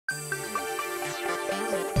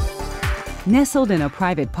Nestled in a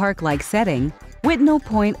private park-like setting, Whitnall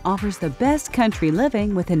Pointe offers the best country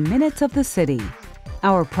living within minutes of the city.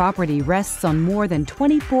 Our property rests on more than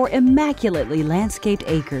 24 immaculately landscaped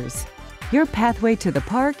acres. Your pathway to the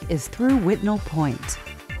park is through Whitnall Pointe.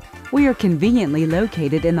 We are conveniently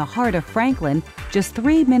located in the heart of Franklin, just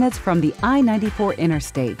 3 minutes from the I-94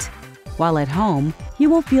 interstate. While at home, you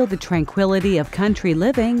will feel the tranquility of country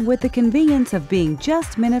living with the convenience of being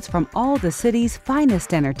just minutes from all the city's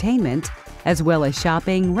finest entertainment, as well as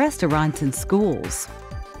shopping, restaurants, and schools.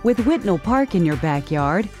 With Whitnall Park in your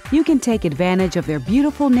backyard, you can take advantage of their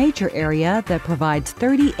beautiful nature area that provides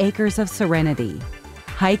 30 acres of serenity.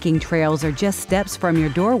 Hiking trails are just steps from your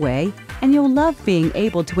doorway, and you'll love being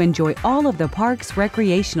able to enjoy all of the park's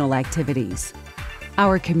recreational activities.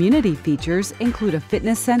 Our community features include a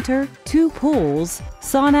fitness center, 2 pools,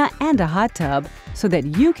 sauna, and a hot tub so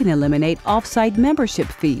that you can eliminate off-site membership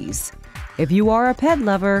fees. If you are a pet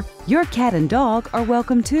lover, your cat and dog are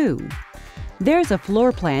welcome too. There's a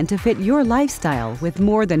floor plan to fit your lifestyle with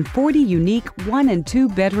more than 40 unique 1- and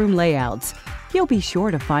 2-bedroom layouts. You'll be sure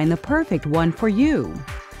to find the perfect one for you.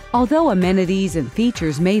 Although amenities and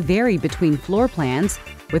features may vary between floor plans,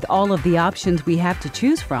 with all of the options we have to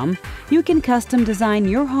choose from, you can custom design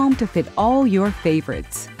your home to fit all your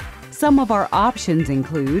favorites. Some of our options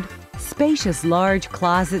include spacious large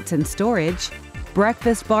closets and storage,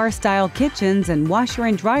 breakfast bar-style kitchens and washer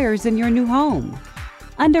and dryers in your new home.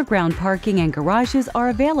 Underground parking and garages are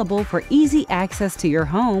available for easy access to your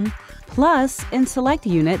home. Plus, in select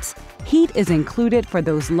units, heat is included for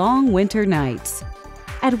those long winter nights.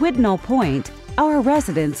 At Whitnall Pointe, our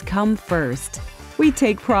residents come first. We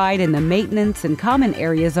take pride in the maintenance and common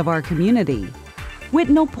areas of our community.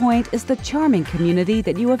 Whitnall Pointe is the charming community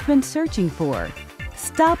that you have been searching for.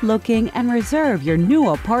 Stop looking and reserve your new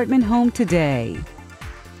apartment home today.